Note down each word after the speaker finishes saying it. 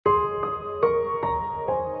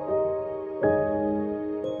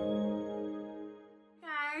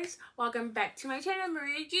welcome back to my channel,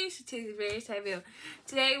 Maria G. So today's very exciting video.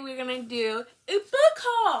 Today we're gonna do a book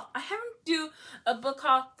haul. I haven't do a book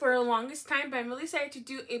haul for the longest time, but I'm really excited to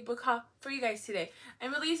do a book haul for you guys today.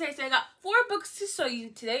 I'm really excited. I got 4 books to show you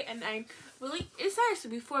today, and I'm really excited. So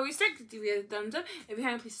before we start, give me a thumbs up. If you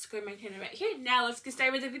haven't, please subscribe to my channel right here. Now let's get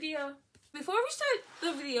started with the video. Before we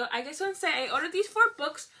start the video, I just want to say I ordered these 4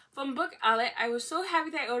 books from Book Outlet. I was so happy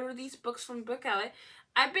that I ordered these books from Book Outlet.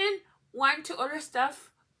 I've been wanting to order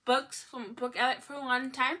books from Book Outlet for a long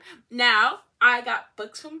time. Now I got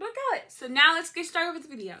books from Book Outlet. So now let's get started with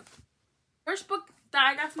the video. First book that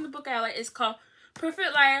I got from the Book Outlet is called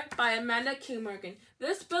Perfect Liar by Amanda K. Morgan.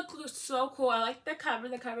 This book looks so cool. I like the cover.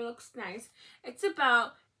 The cover looks nice. It's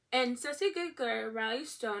about, and such a good girl, Riley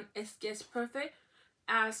Stone is just perfect.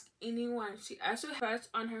 Ask anyone. She also has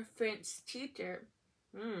on her French teacher,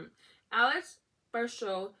 Alex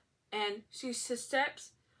Burchell, and she suspects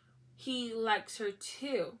he likes her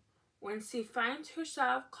too. When she finds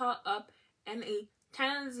herself caught up in a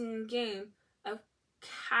challenging game of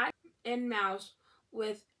cat and mouse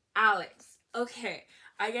with Alex. Okay,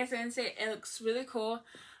 I guess I can say it looks really cool.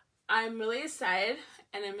 I'm really excited,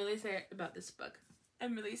 and I'm really excited about this book.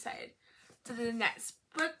 I'm really excited. So the next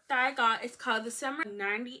book that I got is called The Summer of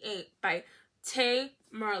 '98 by Tay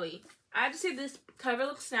Marley. I have to say this cover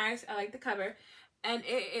looks nice. I like the cover. And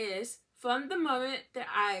it is From the Moment Their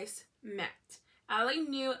Eyes Met. Allie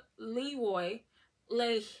knew Leroy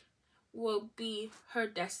will be her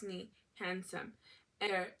destiny, handsome.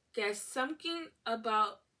 And guess something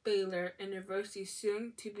about Baylor University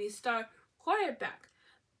soon to be star quarterback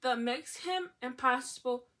that makes him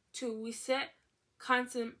impossible to reset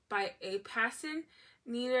constant by a passion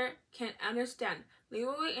neither can understand.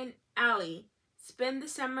 Leroy and Allie spend the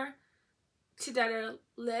summer together,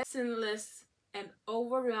 listenless and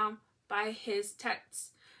overwhelmed by his texts.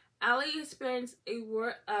 Allie experienced a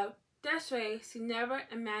world of despair she never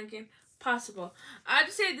imagined possible. I have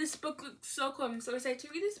to say this book looks so cool. I'm so excited to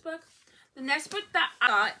read this book. The next book that I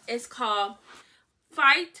got is called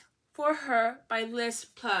Fight for Her by Liz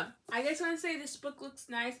Plum. I just want to say this book looks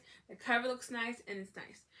nice. The cover looks nice, and it's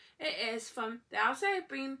nice. It is from the outside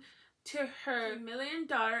bring to her $1 million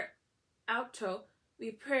auto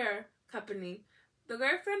repair company, the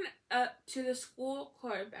girlfriend to the school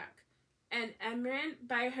quarterback, and admired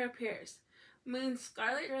by her peers. Means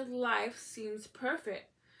Scarlett, her life seems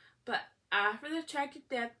perfect, but after the tragic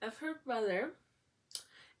death of her brother,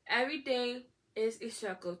 every day is a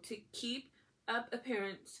struggle to keep up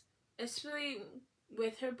appearance, especially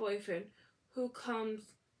with her boyfriend, who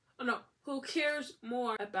cares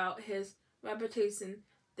more about his reputation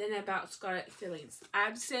than about Scarlett's feelings. I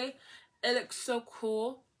have to say, it looks so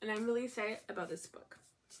cool, and I'm really excited about this book.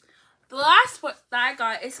 The last book that I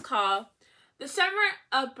got is called The Summer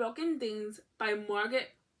of Broken Things by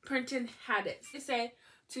Margaret Printon Haddock. I say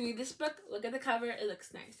to read this book, look at the cover, it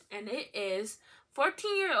looks nice. And it is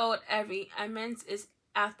 14-year-old Evie Edmonds is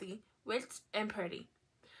athlete, rich and pretty.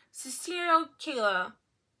 16-year-old Kayla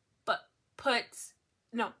but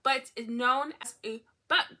is known as a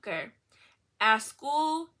butler. At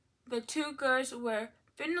school, the 2 girls were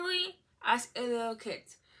friendly as little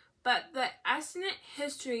kids, but the accident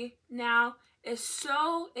history now it's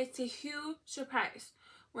a huge surprise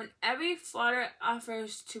when every father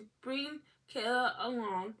offers to bring Kayla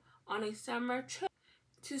along on a summer trip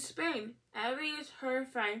to Spain. Evie is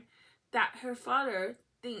horrified that her father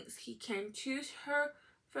thinks he can choose her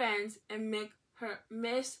friends and make her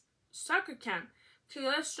miss soccer camp.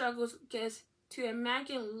 Kayla struggles gets to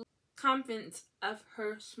imagine confidence of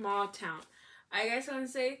her small town. I guess I want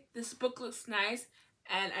to say this book looks nice,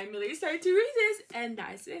 and I'm really excited to read this, and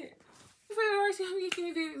that's it. For your watching, I hope you give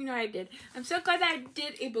me a video. You know I did. I'm so glad that I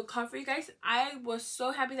did a book haul for you guys. I was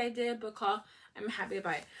so happy that I did a book haul. I'm happy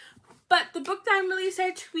about it. But the book that I'm really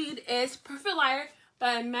excited to read is Perfect Liar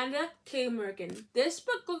by Amanda K. Morgan. This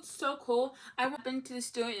book looks so cool. I went into the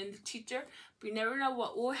student and the teacher, but you never know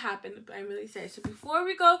what will happen, but I'm really excited. So before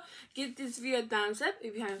we go, give this video a thumbs up.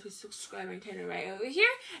 If you haven't, please subscribe to my channel right over here,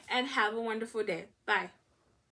 and have a wonderful day. Bye.